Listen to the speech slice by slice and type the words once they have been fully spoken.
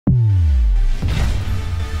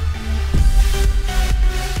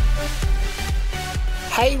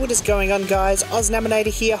Hey, what is going on, guys?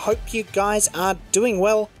 AusNaminator here. Hope you guys are doing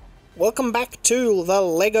well. Welcome back to the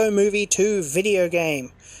Lego Movie 2 video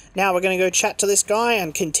game. Now we're going to go chat to this guy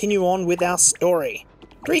and continue on with our story.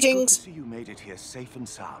 Greetings! Good to see you made it here safe and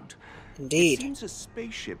sound. Indeed. It seems a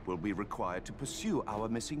spaceship will be required to pursue our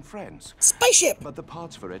missing friends. Spaceship! But the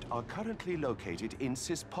parts for it are currently located in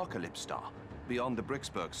Syspocalypstar, beyond the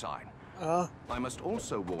Bricksburg sign. I must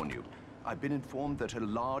also warn you, I've been informed that a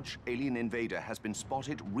large alien invader has been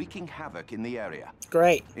spotted wreaking havoc in the area.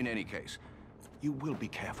 Great. In any case, you will be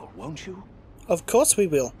careful, won't you? Of course we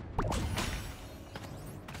will.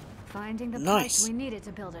 Finding the parts we needed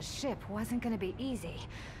to build a ship wasn't going to be easy,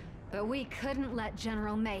 but we couldn't let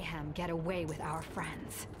General Mayhem get away with our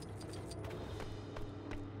friends.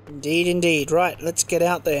 Indeed, indeed. Right, let's get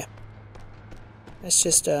out there. Let's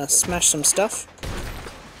just smash some stuff.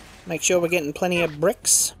 Make sure we're getting plenty of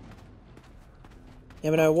bricks.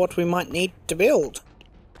 Never know what we might need to build.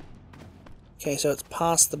 Okay, so it's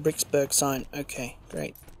past the Bricksburg sign. Okay,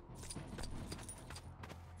 great.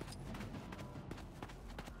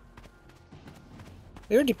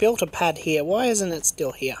 We already built a pad here. Why isn't it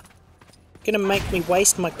still here? Gonna make me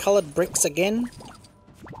waste my coloured bricks again?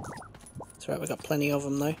 That's right, we've got plenty of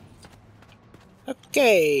them though.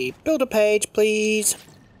 Okay, build a page, please.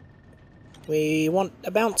 We want a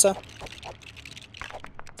bouncer.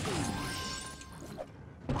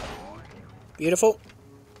 Beautiful.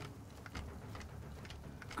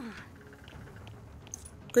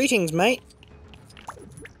 Greetings, mate.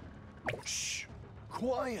 Shh!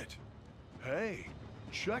 Quiet! Hey,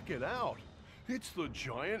 check it out. It's the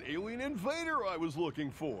giant alien invader I was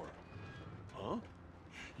looking for. Huh?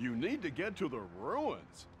 You need to get to the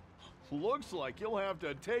ruins. Looks like you'll have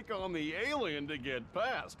to take on the alien to get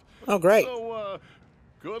past. Oh, great. So,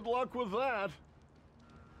 good luck with that.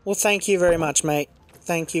 Well, thank you very much, mate.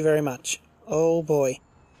 Thank you very much. Oh, boy.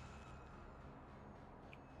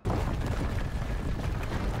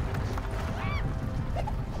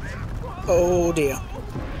 Oh, dear.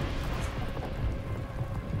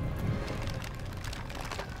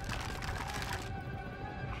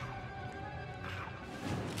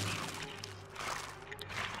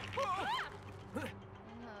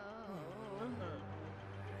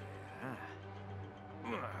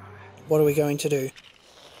 What are we going to do?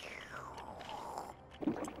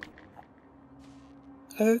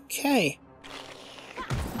 Okay.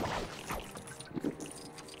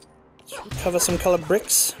 Let's recover some coloured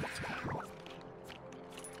bricks.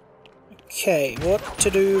 Okay, what to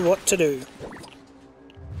do, what to do.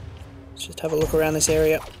 Let's just have a look around this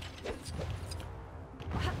area.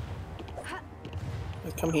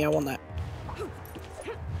 Oh, come here, I want that.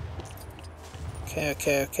 Okay,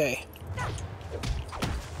 okay, okay.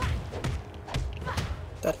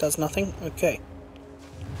 That does nothing. Okay.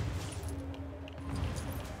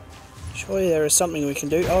 Surely there is something we can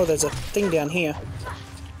do. Oh, there's a thing down here.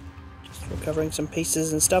 Just recovering some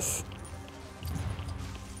pieces and stuff.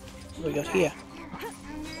 What do we got here?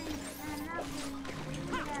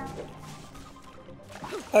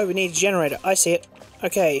 Oh, we need a generator. I see it.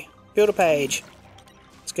 Okay, build a page.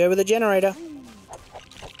 Let's go with the generator.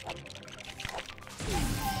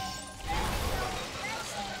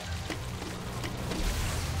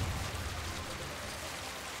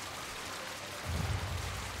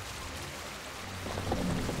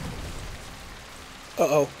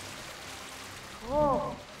 Uh-oh.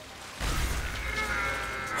 Whoa.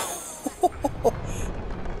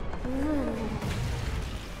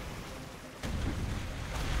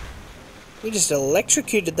 We just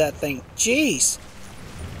electrocuted that thing. Jeez.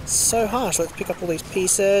 So harsh. Let's pick up all these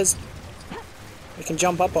pieces. We can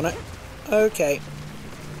jump up on it. Okay.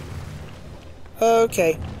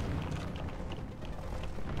 Okay.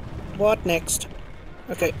 What next?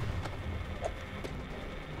 Okay.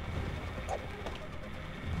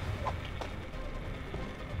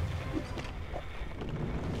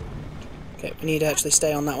 Okay, we need to actually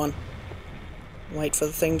stay on that one. Wait for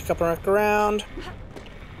the thing to come back around.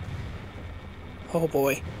 Oh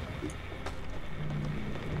boy.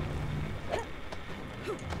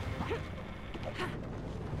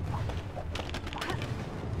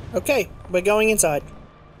 Okay, we're going inside.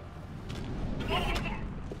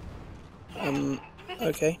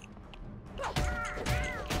 Okay.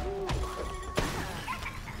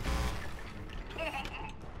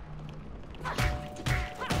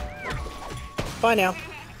 Bye now.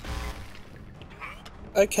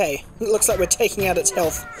 Okay, it looks like we're taking out its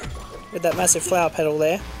health with that massive flower petal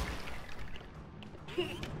there.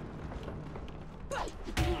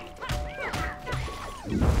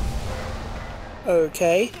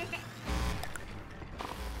 Okay.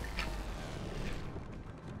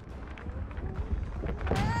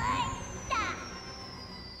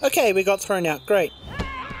 Okay, we got thrown out. Great.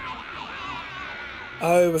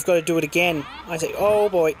 Oh, we've got to do it again. I say, oh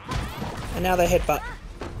boy. And now they headbutt.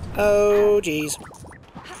 Oh, jeez.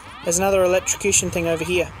 There's another electrocution thing over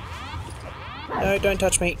here. No, don't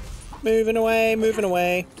touch me. Moving away, moving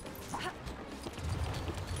away.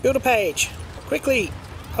 Build a page. Quickly.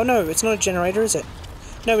 Oh no, it's not a generator, is it?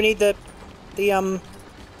 No, we need the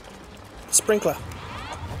sprinkler.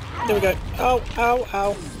 There we go. Oh, ow,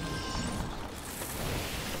 ow.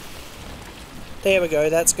 There we go.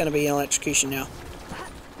 That's going to be an electrocution now.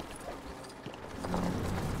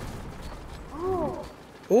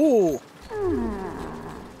 Ooh.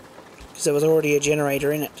 Because there was already a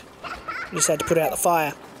generator in it. We just had to put out the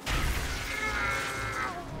fire.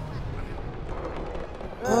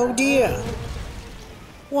 Oh dear.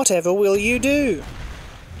 Whatever will you do?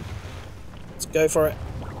 Let's go for it.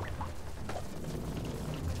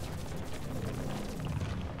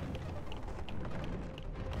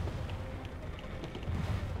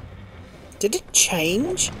 Did it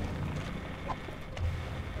change?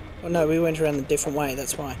 Oh no, we went around a different way,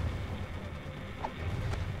 that's why.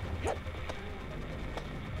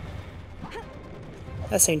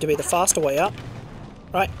 That seemed to be the faster way up.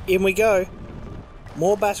 Right, in we go.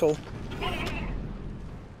 More battle.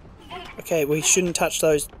 Okay, we shouldn't touch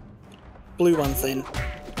those blue ones then.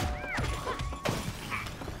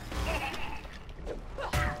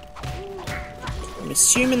 I'm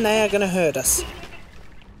assuming they are going to hurt us.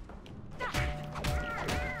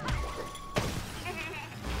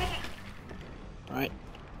 Right.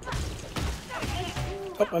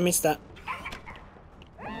 Oh, I missed that.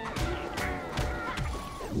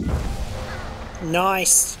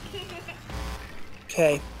 Nice!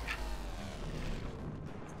 Okay.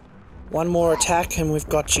 One more attack and we've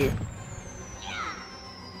got you.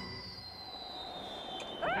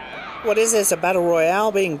 What is this, a battle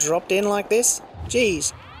royale being dropped in like this?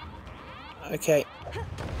 Jeez. Okay.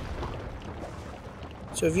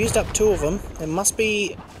 So we've used up 2 of them. There must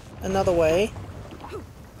be another way.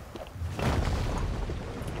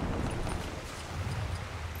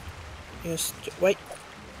 Just wait.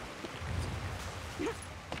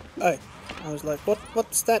 Oh, I was like,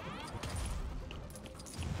 what's that?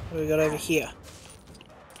 What do we got over here?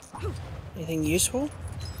 Anything useful?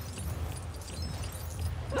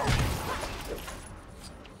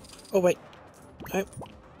 Oh wait. No.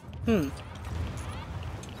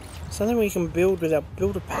 Something we can build with our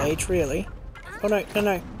builder page, really. Oh no, no,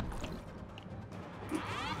 no.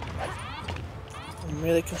 I'm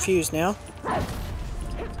really confused now.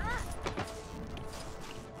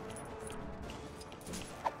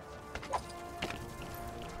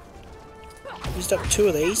 Used up 2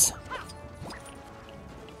 of these.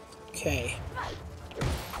 Okay.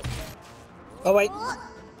 Oh wait.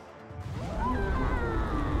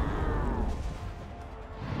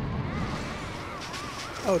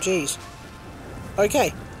 Oh geez.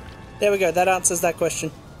 Okay. There we go. That answers that question.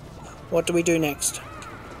 What do we do next?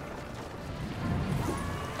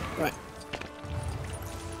 Right.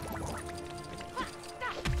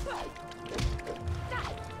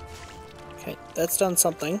 Okay, that's done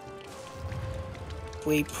something.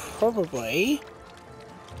 We probably...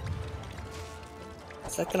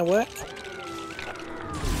 Is that going to work?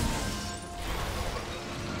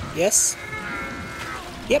 Yes?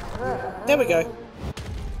 Yep. There we go.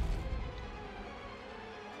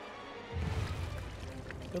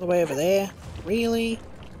 All the way over there. Really?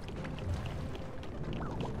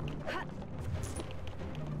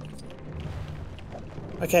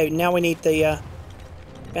 Okay, now we need the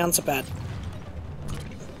bouncer pad.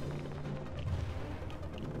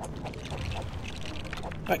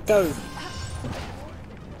 Right, go.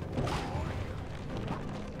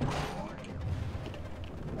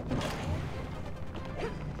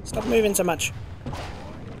 Stop moving so much.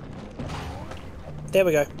 There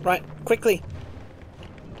we go. Right, quickly.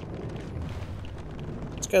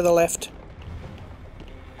 Let's go to the left.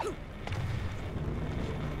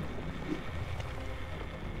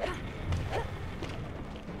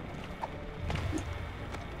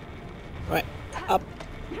 Right, up,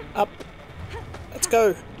 up. Let's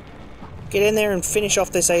go. Get in there and finish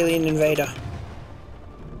off this alien invader.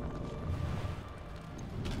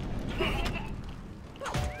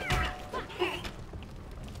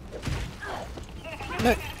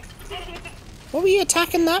 No. What were you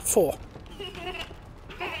attacking that for?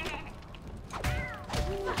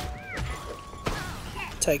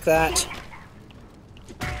 Take that.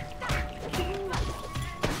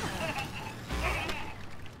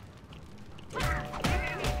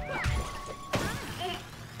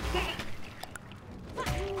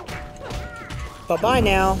 Bye-bye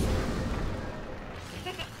now.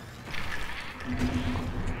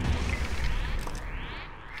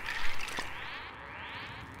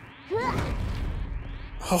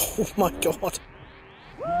 Oh my god.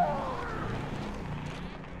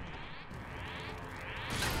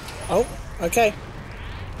 Oh, okay.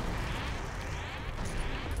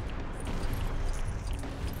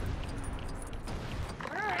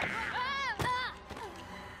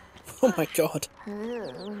 Oh my god.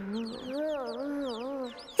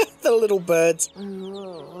 The little birds.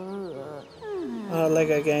 Oh,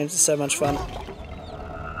 Lego games are so much fun.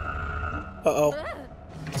 Uh-oh.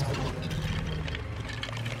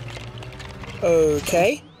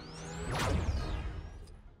 Okay.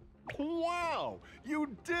 Wow!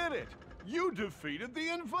 You did it! You defeated the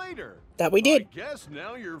invader! That we did. I guess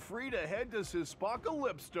now you're free to head to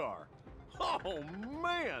Syspocalypstar. Oh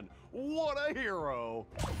man! What a hero!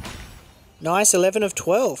 Nice, 11 of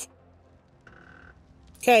 12.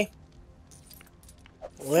 Okay.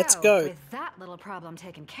 Let's go. With that little problem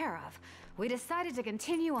taken care of, we decided to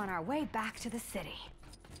continue on our way back to the city.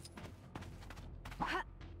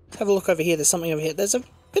 Let's have a look over here. There's something over here. There's a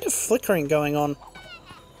bit of flickering going on.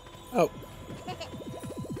 Oh.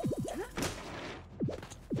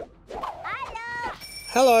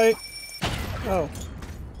 Hello. Oh.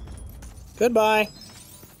 Goodbye.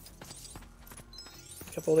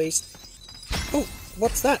 A couple of these. Oh,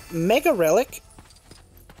 what's that? Mega relic?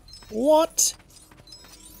 What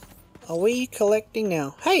are we collecting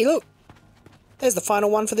now? Hey, look! There's the final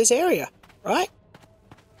one for this area, right?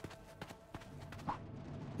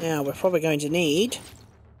 Now, we're probably going to need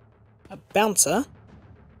a bouncer.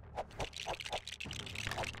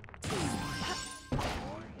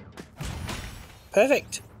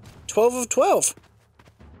 Perfect. 12 of 12.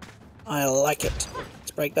 I like it.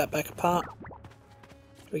 Let's break that back apart.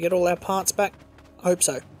 Do we get all our parts back? I hope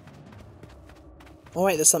so. Oh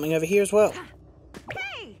wait, there's something over here as well.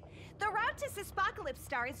 Hey! The route to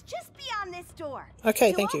Syspocalypstar is just beyond this door.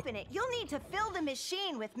 Okay, thank you. To open it, you'll need to fill the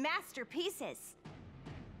machine with masterpieces.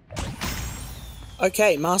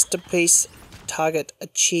 Okay, masterpiece target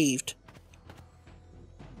achieved.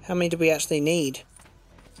 How many do we actually need?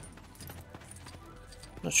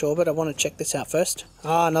 Not sure, but I want to check this out first.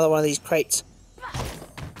 Ah, another one of these crates.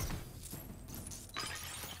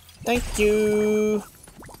 Thank you.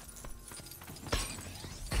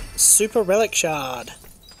 Super relic shard.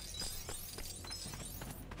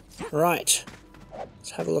 Right.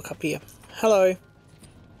 Let's have a look up here. Hello.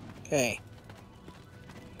 Okay.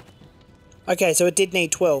 Okay, so it did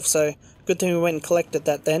need 12, so good thing we went and collected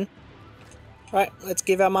that then. Right, let's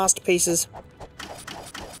give our masterpieces.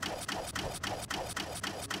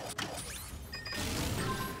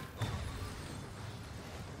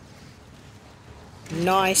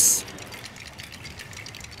 Nice.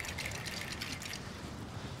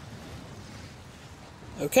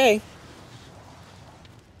 Okay.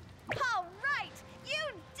 All right, you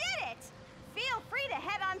did it! Feel free to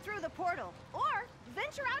head on through the portal, or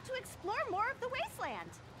venture out to explore more of the wasteland.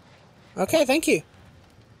 Okay, thank you.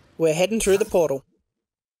 We're heading through the portal.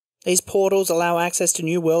 These portals allow access to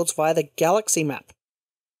new worlds via the galaxy map.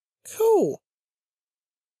 Cool.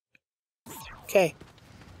 Okay.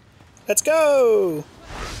 Let's go!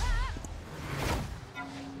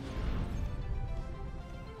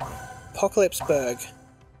 Apocalypseburg.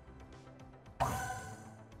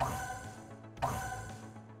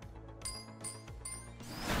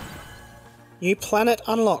 New planet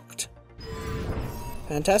unlocked.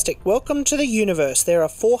 Fantastic. Welcome to the universe. There are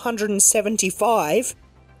 475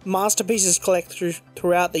 masterpieces collected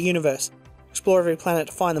throughout the universe. Explore every planet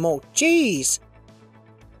to find them all. Jeez!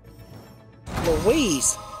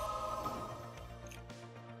 Louise!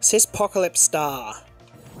 Syspocalypstar.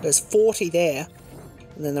 There's 40 there,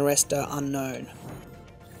 and then the rest are unknown.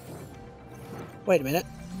 Wait a minute.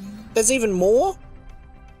 There's even more?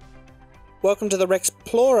 Welcome to the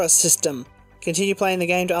Explorer system. Continue playing the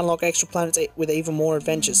game to unlock extra planets with even more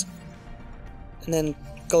adventures. And then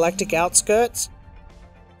Galactic Outskirts.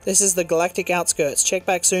 This is the Galactic Outskirts. Check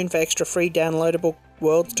back soon for extra free downloadable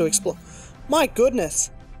worlds to explore. My goodness!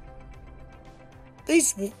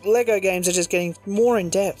 These Lego games are just getting more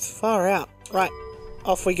in depth. Far out. Right,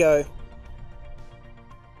 off we go.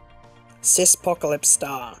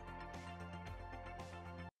 Syspocalypstar.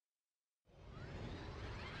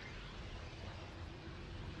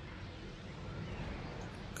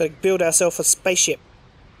 Gotta build ourselves a spaceship.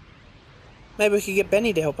 Maybe we could get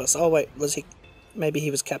Benny to help us. Oh wait, was he... Maybe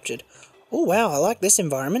he was captured. Oh wow, I like this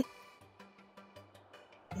environment.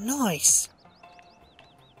 Nice.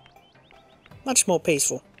 Much more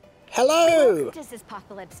peaceful. Hello! Welcome to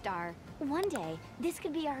Syspocalypstar. One day, this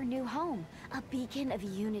could be our new home, a beacon of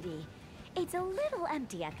unity. It's a little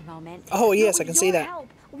empty at the moment. Oh yes, but I can see that. with your help,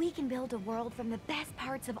 we can build a world from the best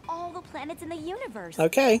parts of all the planets in the universe.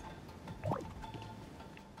 Okay.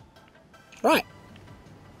 Right.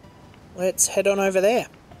 Let's head on over there.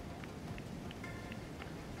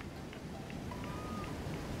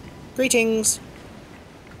 Greetings!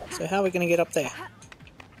 So how are we going to get up there?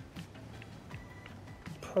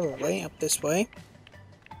 Probably up this way.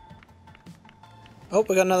 Oh,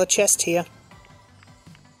 we got another chest here.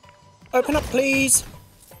 Open up, please!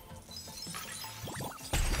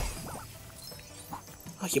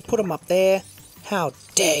 Oh, you put them up there. How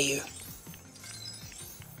dare you!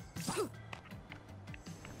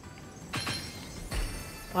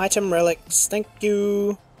 Item relics, thank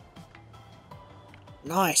you.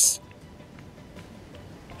 Nice.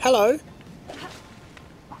 Hello.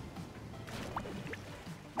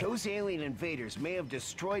 Those alien invaders may have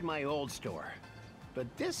destroyed my old store, but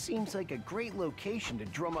this seems like a great location to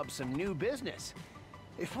drum up some new business.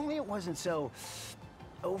 If only it wasn't so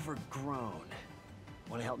overgrown.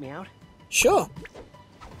 Want to help me out? Sure.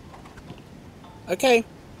 Okay.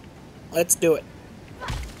 Let's do it.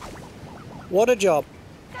 What a job.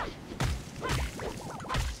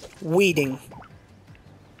 Weeding.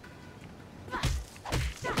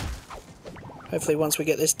 Hopefully once we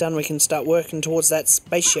get this done we can start working towards that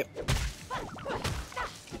spaceship.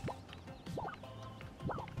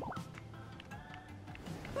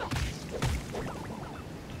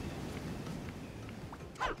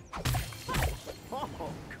 Oh,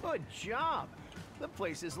 good job! The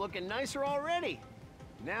place is looking nicer already.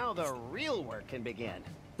 Now the real work can begin.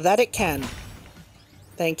 That it can.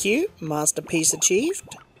 Thank you. Masterpiece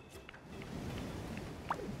achieved.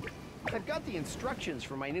 I've got the instructions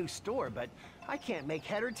for my new store, but I can't make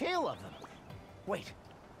head or tail of them. Wait,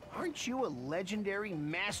 aren't you a legendary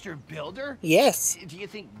master builder? Yes. Do you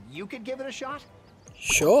think you could give it a shot?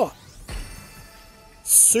 Sure.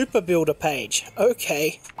 Super builder page.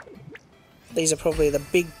 Okay. These are probably the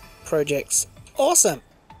big projects. Awesome.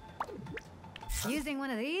 Using one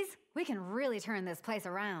of these, we can really turn this place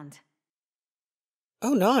around.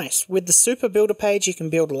 Oh, nice. With the super builder page, you can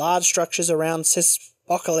build large structures around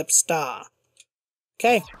Syspocalypstar.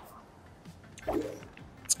 Okay.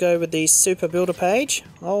 Let's go with the super builder page.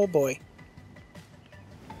 Oh boy.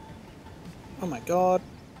 Oh my god.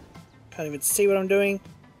 Can't even see what I'm doing.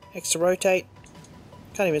 Extra rotate.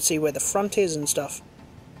 Can't even see where the front is and stuff.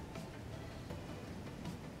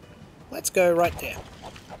 Let's go right there.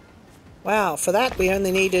 Wow, for that we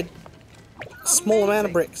only needed a small amount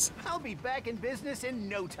of bricks. I'll be back in business in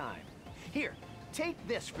no time. Here, take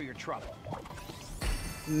this for your trouble.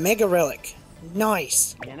 Mega relic.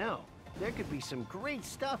 Nice. You know, there could be some great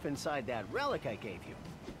stuff inside that relic I gave you.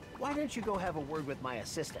 Why don't you go have a word with my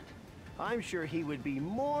assistant? I'm sure he would be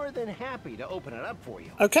more than happy to open it up for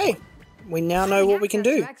you. Okay. We now know what we can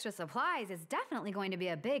do. Extra supplies is definitely going to be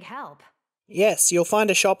a big help. Yes, you'll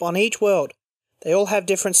find a shop on each world. They all have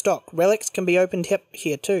different stock. Relics can be opened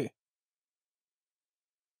here too.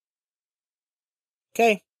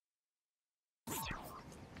 Okay.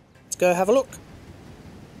 Let's go have a look.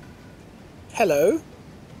 Hello.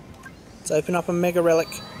 Let's open up a mega relic.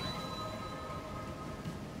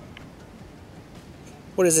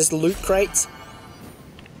 What is this, loot crates?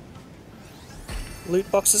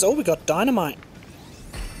 Loot boxes. Oh, we got dynamite.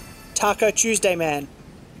 Taco Tuesday man.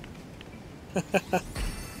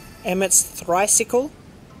 Emmet's tricycle.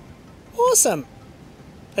 Awesome.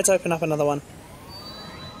 Let's open up another one.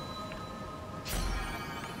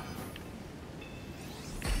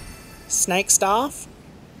 Snake staff.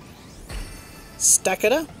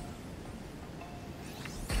 Staccator.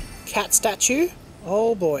 Cat statue.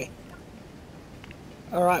 Oh boy.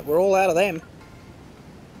 Alright, we're all out of them.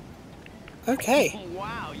 Okay.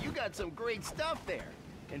 Wow, you got some great stuff there.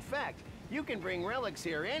 In fact, you can bring relics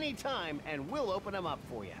here anytime and we'll open them up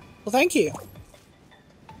for you. Well, thank you.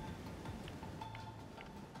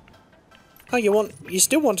 Oh, you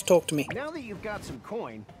still want to talk to me? Now that you've got some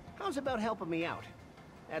coin, how's about helping me out?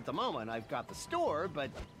 At the moment, I've got the store, but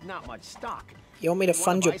not much stock. You want me to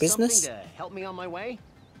fund your business? To help me on my way?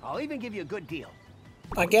 I'll even give you a good deal.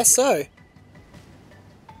 I guess so.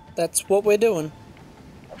 That's what we're doing.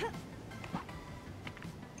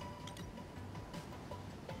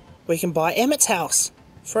 We can buy Emmet's house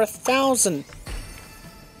for 1,000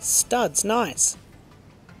 studs. Nice.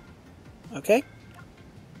 Okay.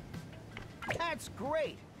 That's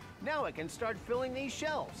great. Now I can start filling these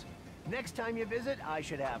shelves. Next time you visit, I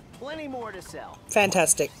should have plenty more to sell.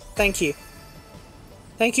 Fantastic. Thank you.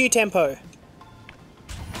 Thank you, Tempo.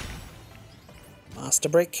 Master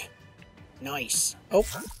brick. Nice. Oh.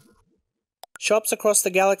 Shops across the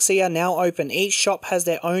galaxy are now open. Each shop has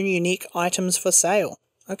their own unique items for sale.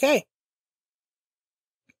 Okay.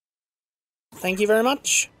 Thank you very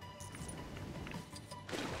much.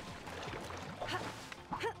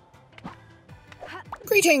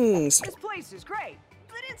 Greetings! This place is great,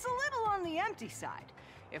 but it's a little on the empty side.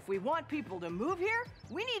 If we want people to move here,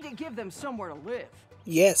 we need to give them somewhere to live.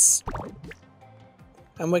 Yes.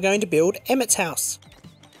 And we're going to build Emmet's house.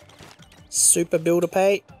 Super builder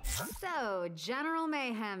pay. So, General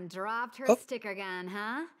Mayhem dropped her sticker gun,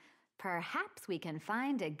 huh? Perhaps we can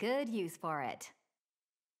find a good use for it.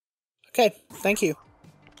 Okay, thank you.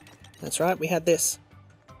 That's right, we had this.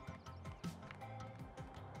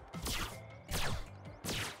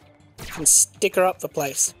 And sticker up the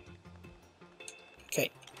place.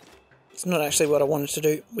 Okay. It's not actually what I wanted to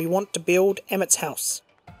do. We want to build Emmet's house.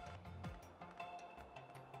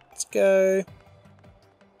 Let's go...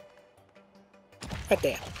 right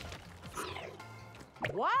there.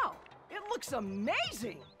 Wow, it looks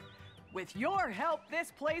amazing! With your help,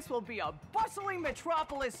 this place will be a bustling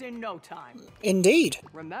metropolis in no time. Indeed.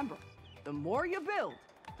 Remember, the more you build,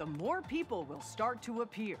 the more people will start to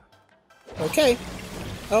appear. Okay.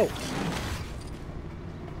 Oh.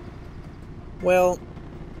 Well...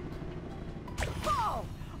 Oh!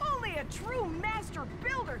 Only a true master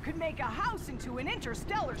builder could make a house into an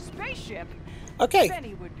interstellar spaceship. okay.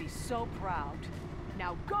 Benny would be so proud.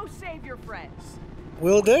 Now go save your friends.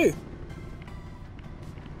 Will do.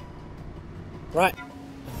 Right.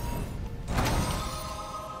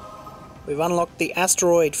 We've unlocked the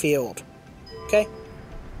asteroid field. Okay.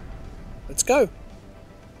 Let's go.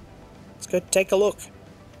 Let's go take a look.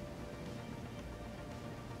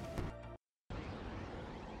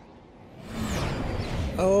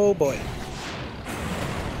 Oh boy.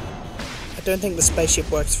 I don't think the spaceship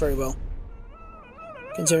works very well,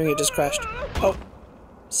 considering it just crashed. Oh.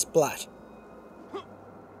 Splat.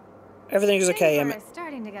 Everything's okay, Emmet. Things are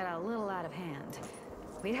starting to get a little out of hand.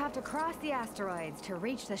 We'd have to cross the asteroids to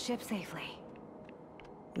reach the ship safely.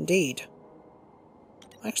 Indeed.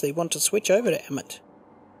 I actually want to switch over to Emmet.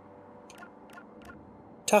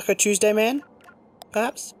 Taco Tuesday man?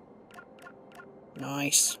 Perhaps?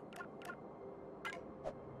 Nice.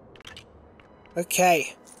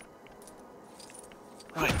 Okay.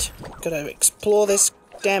 Right. Gotta explore this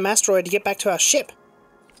damn asteroid to get back to our ship.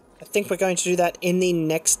 I think we're going to do that in the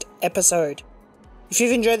next episode. If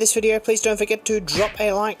you've enjoyed this video, please don't forget to drop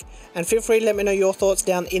a like, and feel free to let me know your thoughts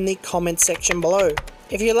down in the comments section below.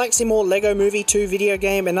 If you'd like to see more LEGO Movie 2 video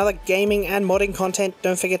game and other gaming and modding content,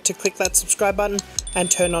 don't forget to click that subscribe button and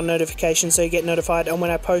turn on notifications so you get notified on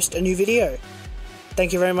when I post a new video.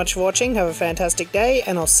 Thank you very much for watching, have a fantastic day,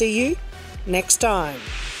 and I'll see you next time.